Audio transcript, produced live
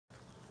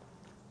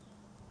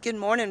Good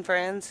morning,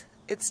 friends.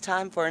 It's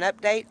time for an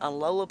update on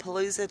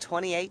Lolapalooza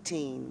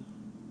 2018.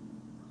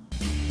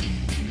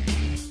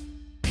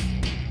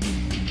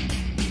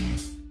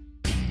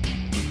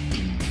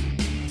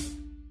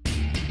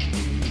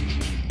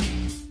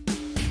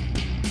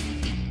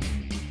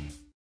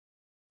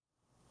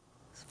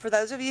 For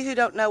those of you who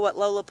don't know what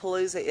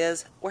Lolapalooza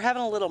is, we're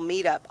having a little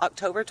meetup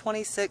October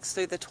 26th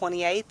through the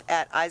 28th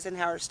at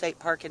Eisenhower State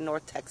Park in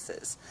North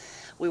Texas.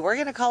 We were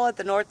going to call it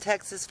the North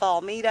Texas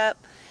Fall Meetup,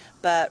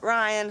 but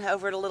Ryan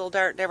over at A Little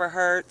Dirt Never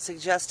Hurt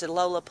suggested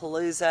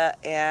Lolapalooza,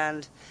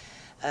 and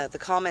the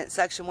comment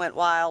section went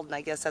wild, and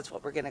I guess that's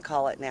what we're going to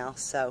call it now.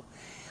 So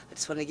I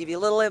just want to give you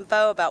a little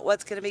info about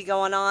what's going to be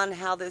going on,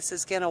 how this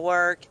is going to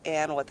work,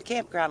 and what the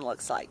campground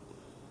looks like.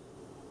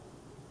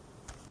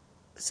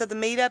 So the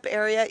meetup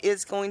area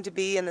is going to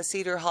be in the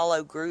Cedar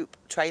Hollow group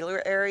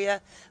trailer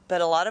area,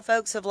 but a lot of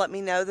folks have let me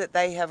know that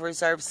they have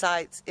reserved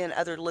sites in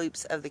other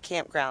loops of the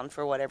campground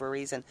for whatever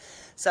reason.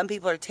 Some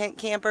people are tent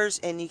campers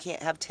and you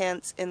can't have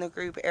tents in the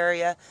group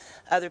area.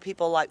 Other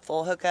people like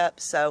full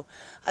hookups. So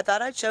I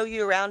thought I'd show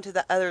you around to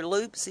the other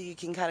loops so you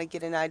can kind of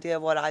get an idea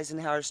of what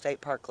Eisenhower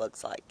State Park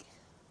looks like.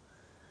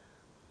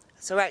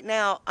 So right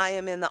now I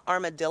am in the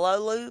Armadillo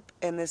loop,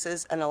 and this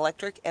is an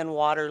electric and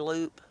water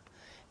loop,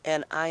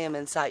 and I am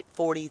in site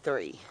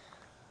 43.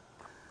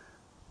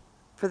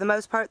 For the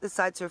most part, the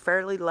sites are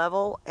fairly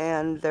level,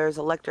 and there's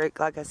electric,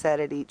 like I said,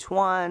 at each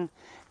one,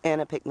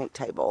 and a picnic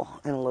table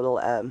and a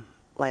little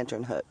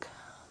lantern hook.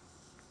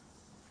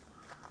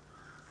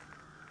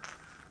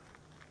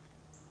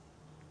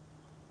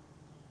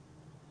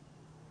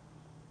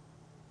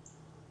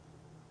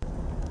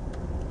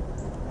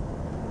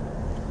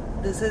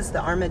 This is the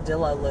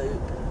Armadillo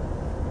loop.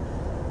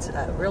 It's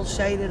real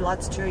shaded,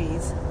 lots of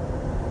trees.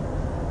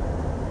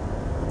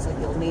 So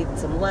you'll need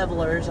some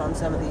levelers on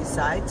some of these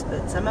sites,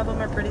 but some of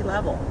them are pretty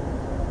level.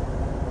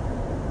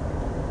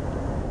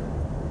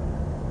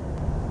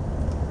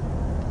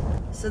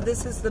 So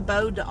this is the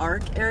Bow to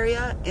Arc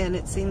area, and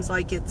it seems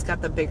like it's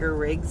got the bigger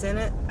rigs in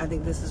it. I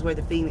think this is where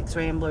the Phoenix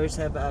Ramblers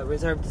have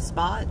reserved a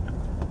spot.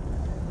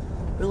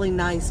 Really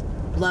nice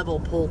level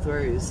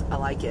pull-throughs. I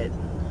like it.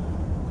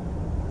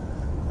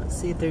 Let's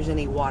see if there's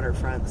any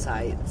waterfront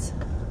sites.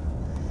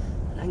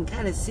 I can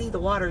kind of see the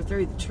water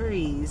through the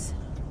trees,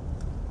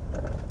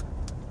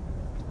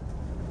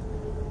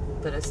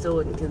 but I still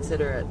wouldn't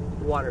consider it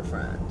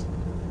waterfront.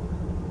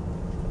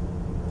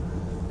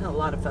 A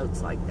lot of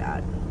folks like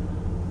that.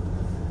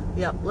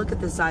 Yep, look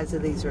at the size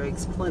of these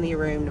rigs. Plenty of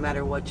room no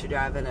matter what you're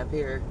driving up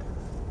here.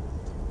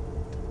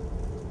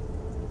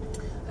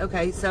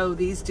 Okay, so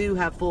these do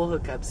have full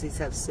hookups. These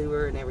have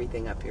sewer and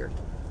everything up here.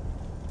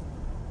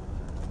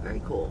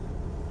 Very cool.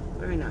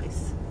 Very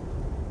nice.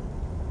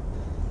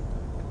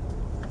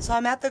 So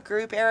I'm at the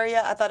group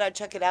area. I thought I'd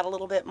check it out a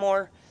little bit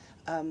more.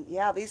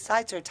 Yeah, these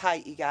sites are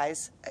tight, you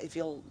guys, if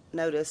you'll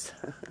notice.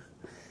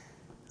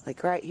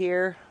 Like right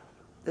here,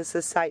 this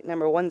is site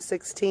number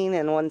 116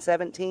 and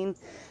 117.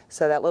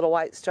 So that little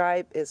white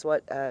stripe is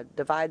what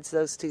divides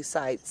those two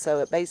sites. So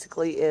it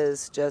basically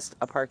is just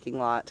a parking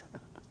lot.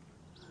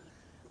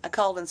 I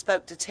called and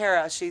spoke to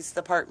Tara. She's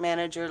the park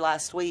manager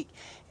last week,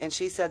 and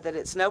she said that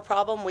it's no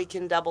problem. We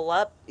can double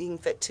up. You can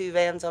fit 2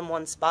 vans on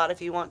one spot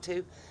if you want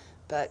to.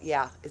 But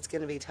yeah, it's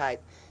going to be tight.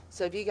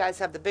 So if you guys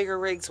have the bigger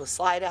rigs with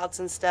slide outs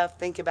and stuff,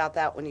 think about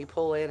that when you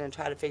pull in and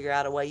try to figure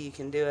out a way you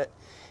can do it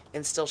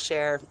and still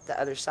share the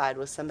other side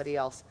with somebody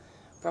else.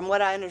 From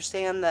what I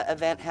understand, the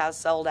event has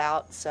sold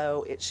out,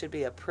 so it should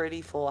be a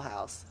pretty full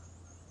house.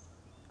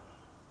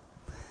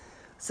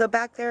 So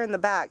back there in the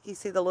back, you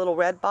see the little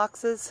red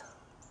boxes?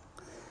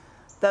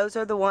 Those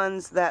are the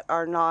ones that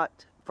are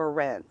not for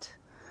rent.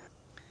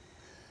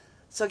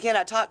 So again,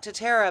 I talked to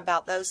Tara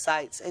about those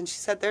sites, and she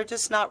said they're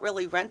just not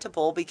really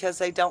rentable because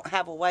they don't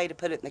have a way to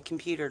put it in the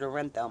computer to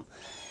rent them.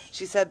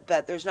 She said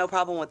that there's no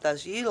problem with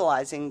us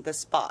utilizing the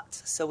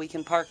spots, so we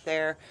can park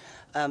there.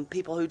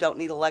 People who don't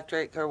need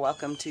electric are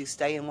welcome to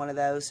stay in one of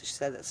those. She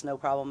said that's no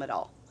problem at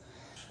all.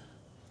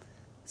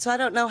 So I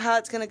don't know how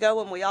it's going to go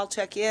when we all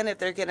check in, if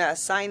they're going to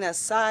assign us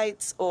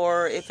sites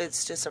or if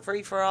it's just a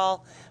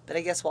free-for-all, but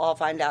I guess we'll all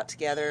find out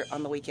together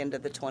on the weekend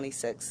of the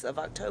 26th of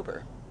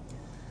October.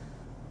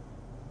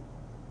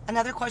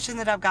 Another question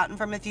that I've gotten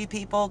from a few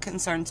people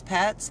concerns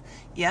pets.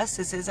 Yes,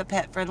 this is a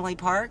pet-friendly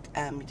park.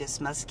 You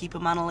just must keep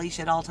them on a leash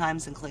at all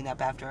times and clean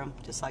up after them,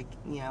 just like,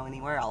 you know,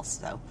 anywhere else.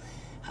 So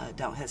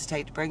don't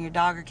hesitate to bring your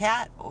dog or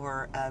cat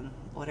or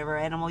whatever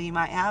animal you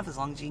might have, as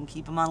long as you can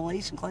keep them on a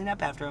leash and clean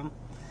up after them.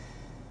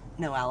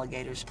 No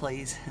alligators,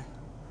 please.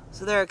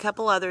 So there are a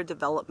couple other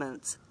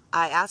developments.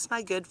 I asked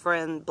my good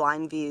friend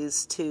Blind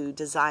Views to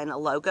design a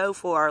logo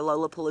for our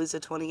Lolapalooza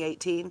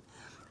 2018.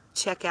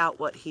 Check out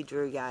what he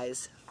drew,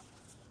 guys.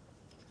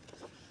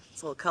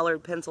 It's a little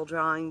colored pencil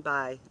drawing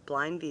by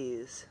Blind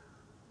Views.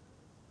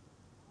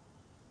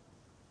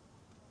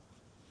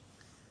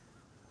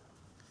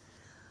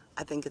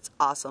 I think it's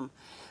awesome.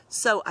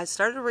 So I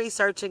started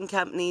researching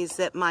companies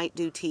that might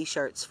do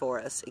t-shirts for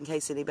us in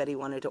case anybody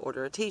wanted to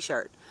order a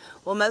t-shirt.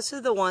 Well, most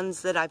of the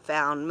ones that I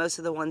found, most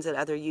of the ones that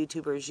other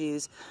YouTubers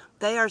use,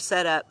 they are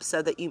set up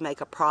so that you make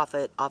a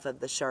profit off of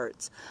the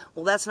shirts.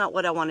 Well, that's not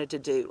what I wanted to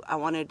do. I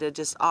wanted to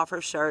just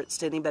offer shirts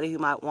to anybody who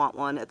might want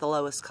one at the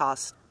lowest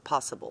cost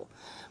possible.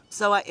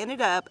 So I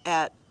ended up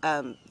at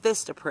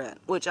Vistaprint,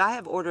 which I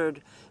have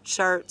ordered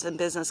shirts and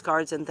business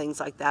cards and things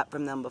like that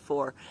from them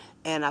before,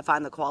 and I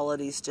find the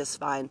quality's just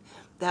fine.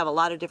 They have a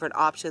lot of different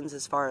options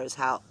as far as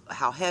how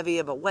heavy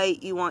of a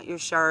weight you want your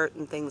shirt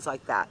and things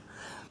like that.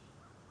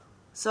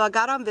 So I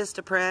got on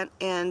Vistaprint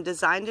and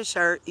designed a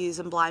shirt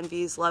using Blind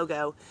View's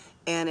logo,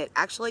 and it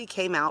actually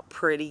came out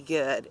pretty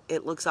good.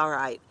 It looks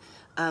alright.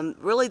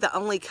 Really the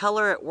only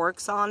color it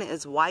works on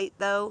is white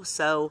though,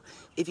 so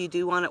if you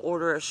do want to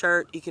order a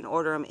shirt, you can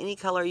order them any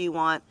color you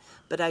want,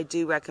 but I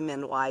do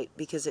recommend white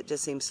because it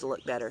just seems to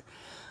look better.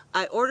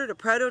 I ordered a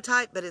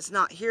prototype, but it's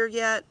not here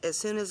yet. As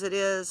soon as it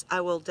is,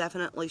 I will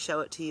definitely show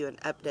it to you and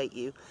update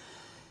you.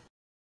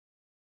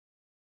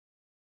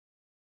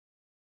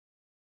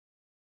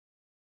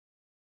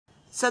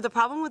 So the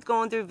problem with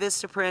going through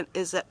Vistaprint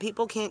is that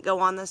people can't go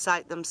on the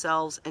site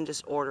themselves and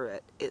just order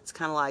it. It's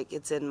kind of like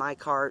it's in my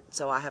cart,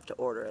 so I have to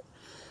order it.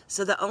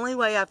 So the only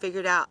way I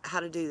figured out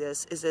how to do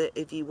this is that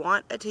if you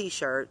want a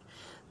t-shirt,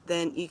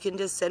 then you can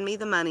just send me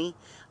the money.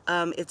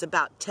 It's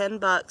about 10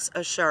 bucks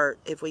a shirt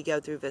if we go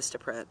through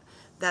Vistaprint.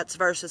 That's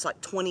versus like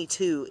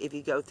 22 if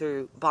you go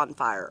through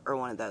Bonfire or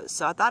one of those.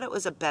 So I thought it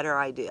was a better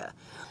idea.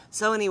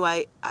 So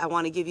anyway, I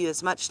want to give you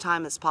as much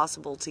time as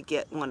possible to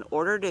get one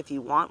ordered if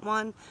you want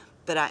one.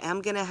 But I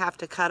am going to have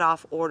to cut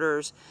off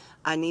orders.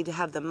 I need to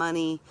have the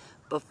money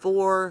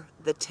before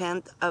the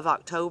 10th of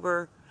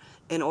October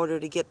in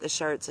order to get the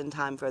shirts in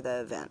time for the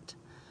event.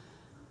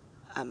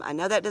 I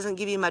know that doesn't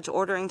give you much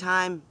ordering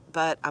time,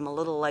 but I'm a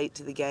little late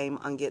to the game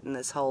on getting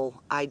this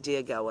whole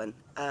idea going.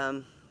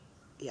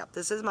 Yeah,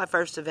 this is my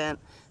first event,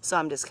 so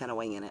I'm just kind of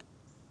winging it.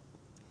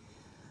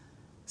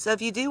 So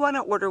if you do want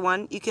to order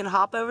one, you can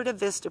hop over to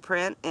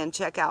Vistaprint and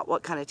check out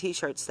what kind of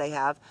t-shirts they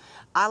have.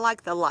 I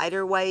like the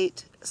lighter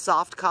weight,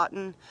 soft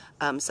cotton.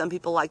 Some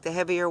people like the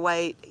heavier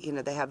weight. You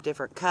know, they have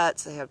different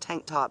cuts. They have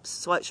tank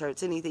tops,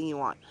 sweatshirts, anything you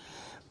want.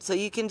 So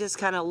you can just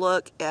kind of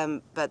look,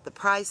 but the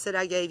price that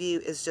I gave you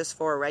is just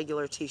for a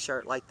regular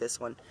t-shirt like this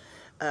one.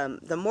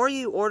 The more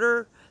you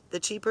order, the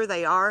cheaper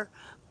they are,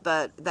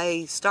 but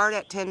they start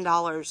at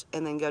 $10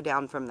 and then go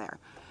down from there.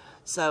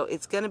 So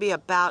it's going to be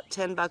about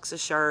 10 bucks a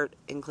shirt,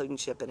 including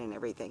shipping and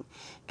everything.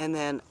 And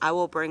then I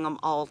will bring them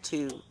all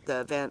to the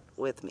event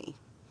with me.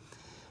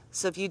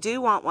 So if you do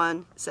want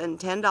one, send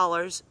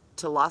 $10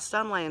 to Lost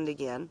on Land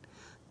again,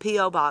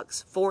 P.O.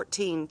 Box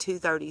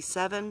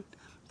 14237.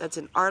 That's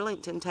in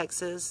Arlington,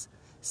 Texas,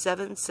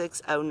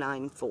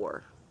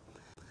 76094.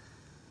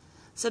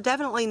 So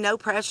definitely no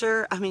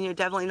pressure. I mean, you're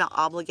definitely not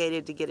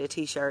obligated to get a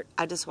t-shirt.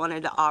 I just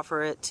wanted to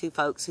offer it to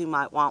folks who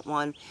might want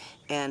one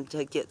and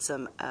to get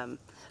some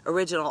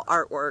original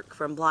artwork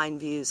from Blind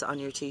Views on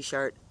your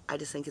t-shirt. I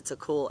just think it's a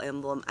cool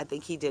emblem. I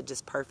think he did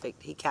just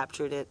perfect. He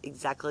captured it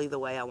exactly the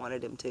way I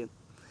wanted him to.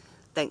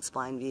 Thanks,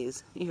 Blind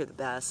Views. You're the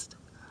best.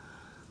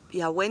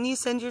 Yeah, when you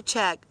send your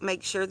check,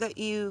 make sure that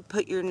you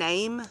put your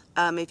name.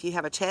 If you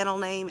have a channel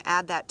name,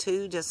 add that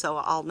too, just so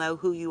I'll know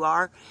who you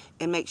are.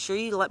 And make sure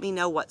you let me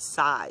know what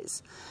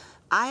size.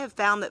 I have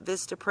found that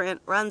Vistaprint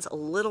runs a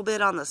little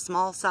bit on the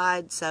small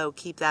side, so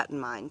keep that in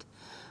mind.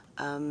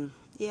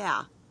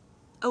 Yeah.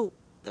 Oh,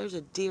 there's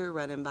a deer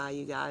running by,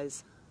 you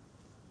guys.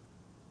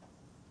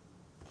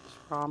 Just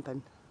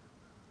romping.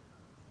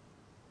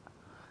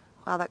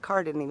 Wow, that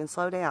car didn't even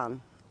slow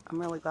down.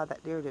 I'm really glad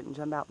that deer didn't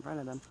jump out in front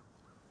of them.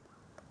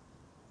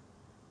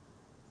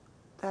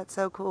 That's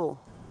so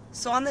cool.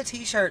 So on the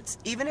t-shirts,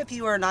 even if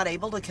you are not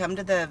able to come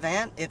to the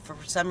event, if for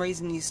some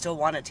reason you still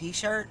want a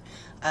t-shirt,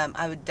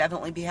 I would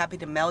definitely be happy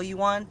to mail you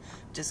one.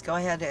 Just go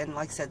ahead and,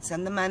 like I said,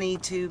 send the money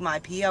to my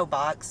P.O.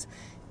 box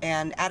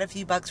and add a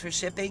few bucks for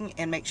shipping,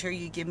 and make sure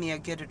you give me a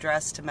good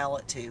address to mail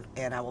it to,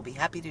 and I will be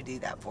happy to do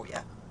that for you.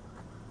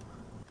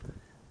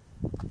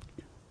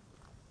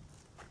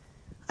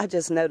 I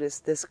just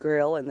noticed this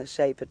grill in the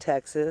shape of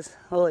Texas.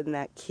 Oh, isn't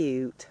that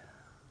cute?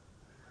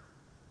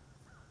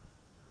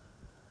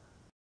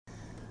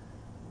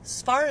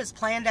 As far as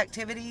planned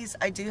activities,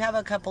 I do have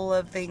a couple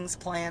of things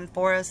planned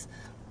for us.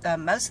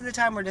 Most of the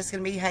time we're just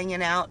going to be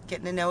hanging out,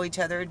 getting to know each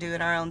other,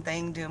 doing our own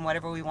thing, doing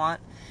whatever we want.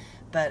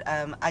 But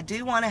I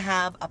do want to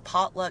have a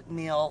potluck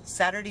meal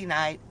Saturday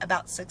night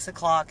about 6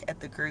 o'clock at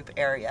the group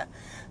area.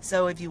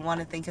 So if you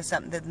want to think of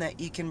something that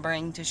you can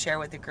bring to share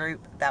with the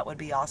group, that would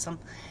be awesome.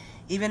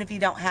 Even if you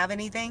don't have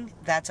anything,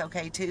 that's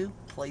okay too.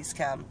 Please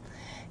come.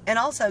 And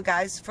also,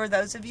 guys, for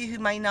those of you who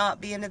may not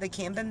be into the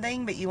camping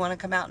thing, but you want to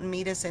come out and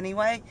meet us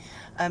anyway,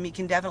 you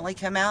can definitely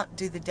come out,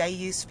 do the day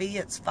use fee.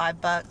 It's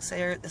 $5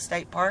 there at the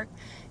state park,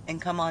 and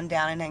come on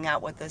down and hang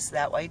out with us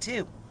that way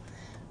too.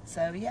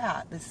 So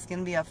yeah, this is going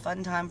to be a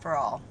fun time for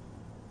all.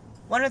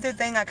 One other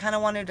thing I kind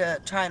of wanted to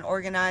try and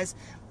organize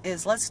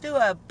is let's do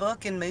a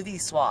book and movie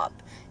swap.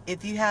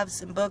 If you have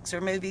some books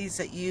or movies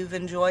that you've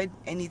enjoyed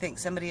and you think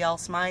somebody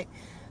else might,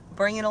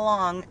 bring it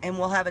along and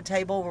we'll have a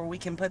table where we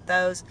can put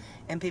those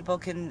and people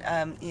can,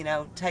 you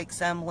know, take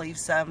some, leave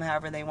some,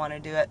 however they want to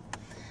do it.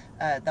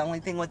 The only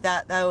thing with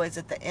that, though, is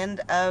at the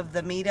end of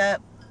the meetup,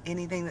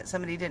 anything that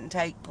somebody didn't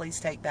take, please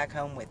take back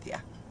home with you.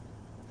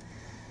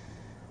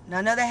 Now,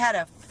 I know they had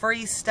a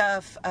free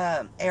stuff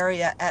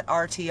area at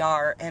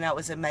RTR, and I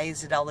was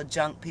amazed at all the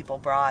junk people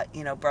brought,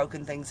 you know,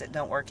 broken things that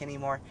don't work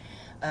anymore.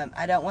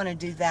 I don't want to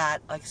do that.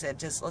 Like I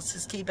said, let's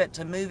just keep it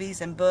to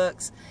movies and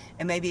books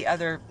and maybe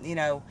other, you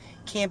know,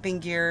 camping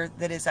gear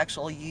that is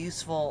actually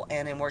useful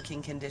and in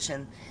working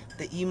condition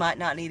that you might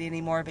not need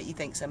anymore, but you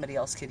think somebody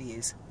else could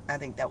use. I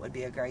think that would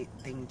be a great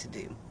thing to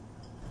do.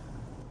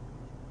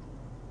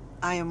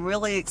 I am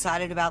really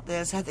excited about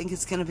this. I think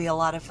it's going to be a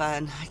lot of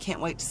fun. I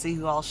can't wait to see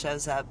who all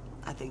shows up.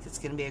 I think it's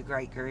going to be a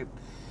great group.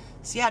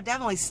 So yeah,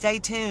 definitely stay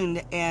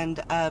tuned, and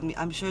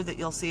I'm sure that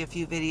you'll see a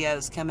few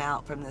videos come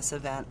out from this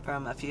event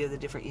from a few of the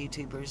different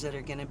YouTubers that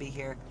are going to be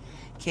here.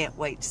 Can't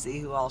wait to see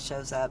who all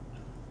shows up.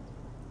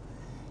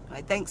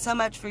 Anyway, thanks so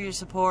much for your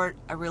support.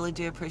 I really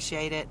do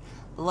appreciate it.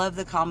 Love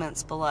the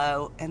comments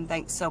below, and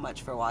thanks so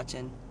much for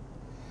watching.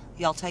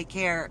 Y'all take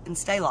care and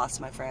stay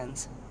lost, my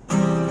friends.